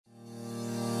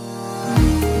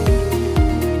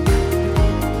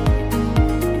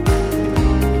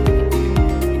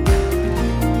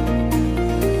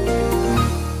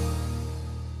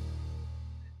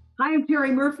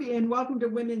Terry Murphy, and welcome to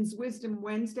Women's Wisdom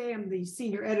Wednesday. I'm the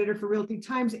senior editor for Realty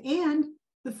Times and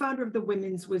the founder of the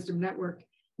Women's Wisdom Network.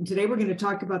 And today we're going to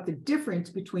talk about the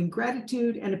difference between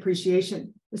gratitude and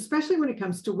appreciation, especially when it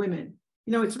comes to women.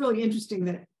 You know, it's really interesting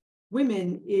that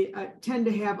women tend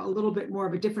to have a little bit more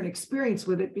of a different experience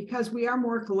with it because we are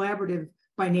more collaborative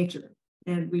by nature.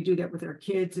 And we do that with our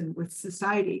kids and with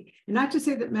society. And not to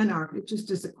say that men aren't, it just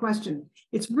is a question.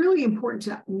 It's really important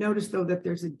to notice, though, that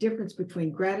there's a difference between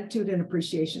gratitude and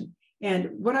appreciation. And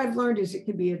what I've learned is it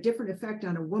can be a different effect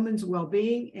on a woman's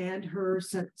well-being and her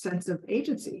sense of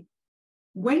agency.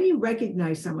 When you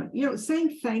recognize someone, you know,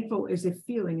 saying thankful is a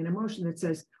feeling, an emotion that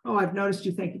says, oh, I've noticed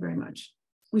you, thank you very much.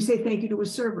 We say thank you to a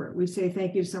server. We say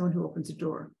thank you to someone who opens a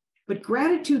door. But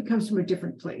gratitude comes from a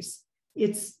different place.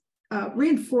 It's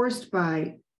reinforced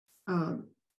by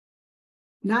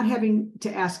not having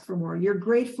to ask for more. You're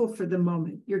grateful for the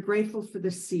moment. You're grateful for the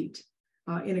seat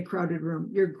in a crowded room.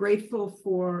 You're grateful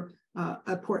for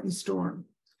a port and storm.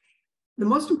 The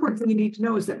most important thing you need to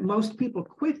know is that most people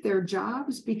quit their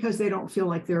jobs because they don't feel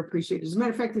like they're appreciated. As a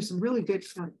matter of fact, there's some really good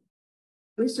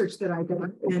research that I did,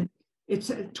 and it's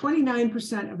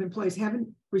 29% of employees haven't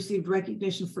received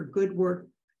recognition for good work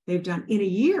they've done in a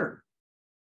year.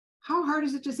 How hard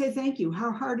is it to say thank you?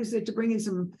 How hard is it to bring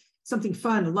in something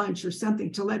fun, lunch or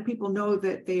something, to let people know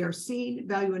that they are seen,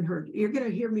 valued, and heard? You're going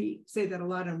to hear me say that a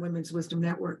lot on Women's Wisdom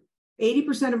Network.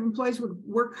 80% of employees would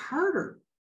work harder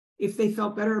if they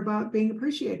felt better about being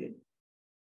appreciated.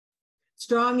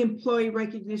 Strong employee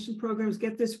recognition programs,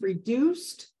 get this,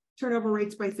 reduced turnover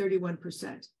rates by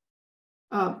 31%.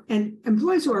 And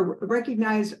employees who are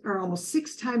recognized are almost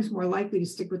 6 times more likely to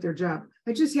stick with their job.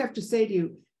 I just have to say to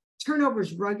you, turnover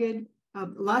is rugged.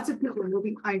 Lots of people are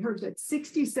moving. I heard that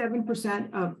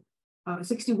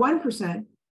 61%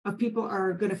 of people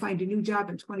are going to find a new job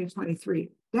in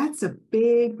 2023. That's a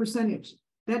big percentage.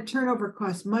 That turnover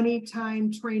costs money,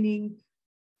 time, training,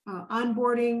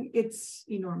 onboarding. It's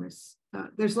enormous.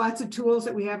 There's lots of tools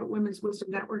that we have at Women's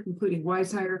Wisdom Network, including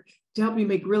WiseHire, to help you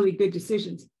make really good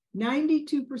decisions.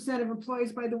 92% of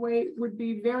employees, by the way, would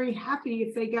be very happy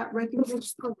if they got recognition.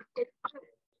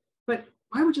 But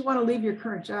why would you want to leave your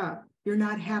current job? You're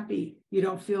not happy. You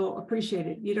don't feel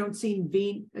appreciated. You don't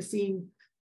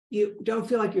you don't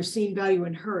feel like you're seen, valued,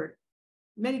 and heard.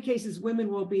 In many cases, women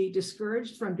will be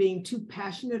discouraged from being too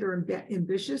passionate or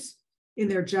ambitious in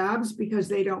their jobs because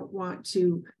they don't want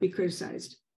to be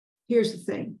criticized. Here's the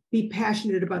thing. Be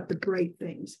passionate about the great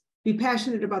things. Be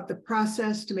passionate about the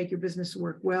process to make your business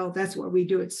work well. That's what we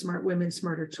do at Smart Women,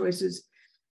 Smarter Choices.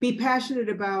 Be passionate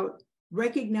about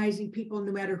recognizing people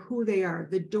no matter who they are,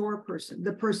 the door person,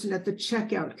 the person at the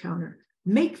checkout counter.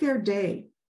 Make their day.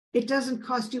 It doesn't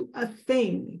cost you a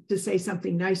thing to say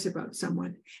something nice about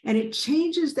someone, and it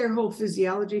changes their whole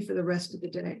physiology for the rest of the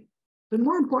day. But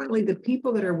more importantly, the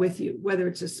people that are with you, whether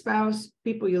it's a spouse,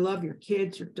 people you love, your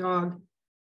kids, your dog,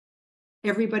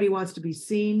 everybody wants to be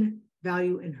seen,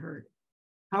 valued, and heard.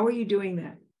 How are you doing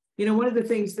that? You know, one of the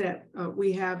things that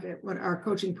we have at our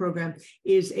coaching program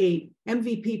is a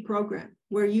MVP program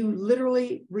where you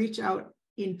literally reach out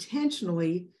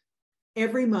intentionally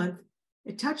every month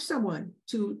and touch someone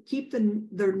to keep the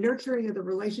nurturing of the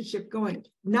relationship going,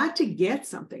 not to get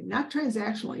something, not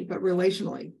transactionally, but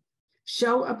relationally.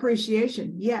 Show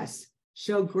appreciation. Yes.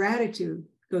 Show gratitude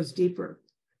goes deeper.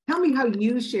 Tell me how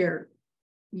you share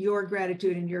your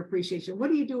gratitude and your appreciation. What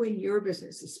do you do in your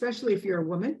business, especially if you're a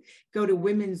woman? Go to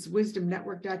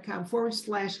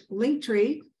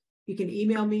womenswisdomnetwork.com/linktree. You can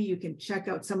email me. You can check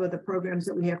out some of the programs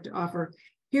that we have to offer.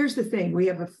 Here's the thing. We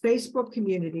have a Facebook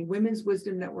community, Women's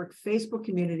Wisdom Network Facebook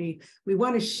community. We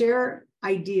want to share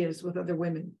ideas with other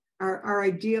women. Our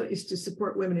idea is to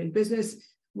support women in business,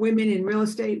 women in real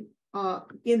estate,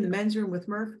 in the men's room with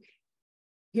Murph.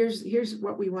 Here's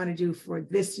what we want to do for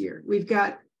this year. We've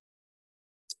got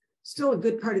still a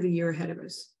good part of the year ahead of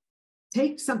us.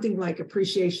 Take something like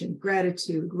appreciation,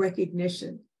 gratitude,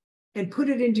 recognition, and put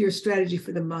it into your strategy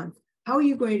for the month. How are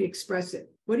you going to express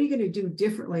it? What are you going to do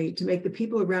differently to make the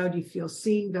people around you feel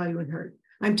seen, valued, and heard?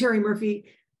 I'm Terry Murphy.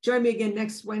 Join me again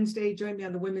next Wednesday. Join me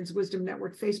on the Women's Wisdom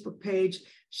Network Facebook page.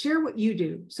 Share what you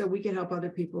do so we can help other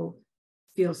people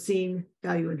feel seen,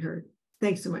 valued, and heard.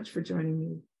 Thanks so much for joining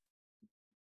me.